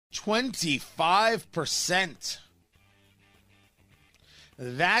25%.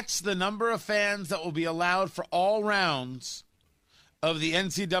 That's the number of fans that will be allowed for all rounds of the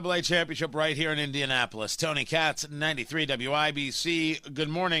NCAA championship right here in Indianapolis. Tony Katz, 93 WIBC. Good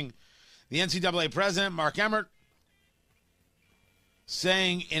morning. The NCAA president, Mark Emmert,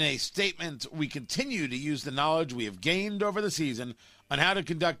 saying in a statement, we continue to use the knowledge we have gained over the season on how to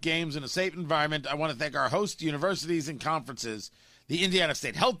conduct games in a safe environment. I want to thank our host universities and conferences, the Indiana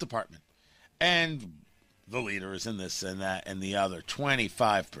State Health Department, and the leaders in this and that and the other.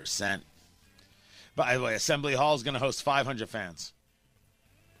 25%. By the way, Assembly Hall is going to host 500 fans.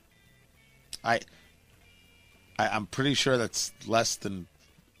 I'm pretty sure that's less than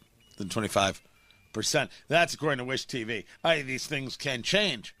 25%. That's according to Wish TV. These things can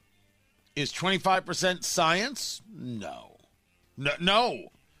change. Is 25% science? No.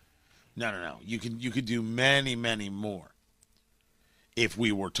 You could do many, many more if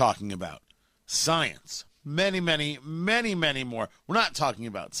we were talking about science. Many more. We're not talking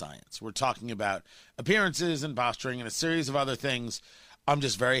about science. We're talking about appearances and posturing and a series of other things. I'm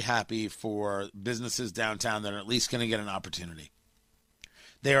just very happy for businesses downtown that are at least going to get an opportunity.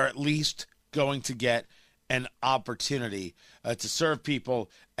 They are at least going to get an opportunity to serve people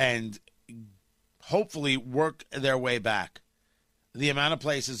and hopefully work their way back. The amount of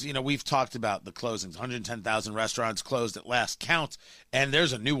places, we've talked about the closings, 110,000 restaurants closed at last count, and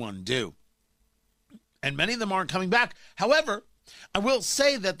there's a new one due. And many of them aren't coming back. However, I will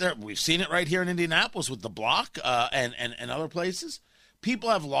say that we've seen it right here in Indianapolis with the Block and other places.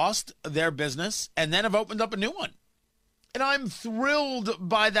 People have lost their business and then have opened up a new one. And I'm thrilled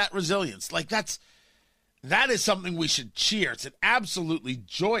by that resilience. That is something we should cheer. It's an absolutely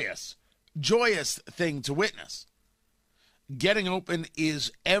joyous thing to witness. Getting open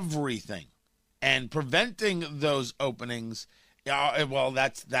is everything. And preventing those openings,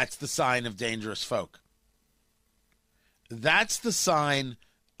 that's the sign of dangerous folk. That's the sign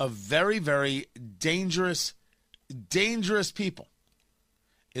of very, very dangerous people,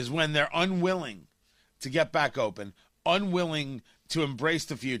 is when they're unwilling to get back open, unwilling to embrace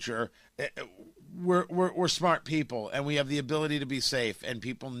the future. We're smart people, and we have the ability to be safe, and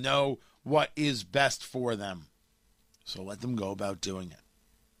people know what is best for them. So let them go about doing it.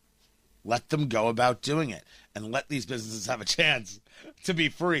 Let them go about doing it, and let these businesses have a chance to be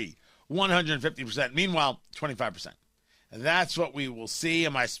free. 150%. Meanwhile, 25%. That's what we will see.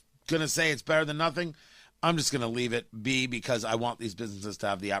 Am I going to say it's better than nothing? I'm just going to leave it be because I want these businesses to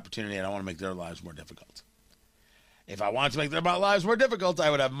have the opportunity, and I want to make their lives more difficult. If I wanted to make their lives more difficult, I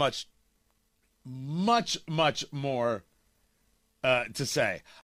would have much more to say.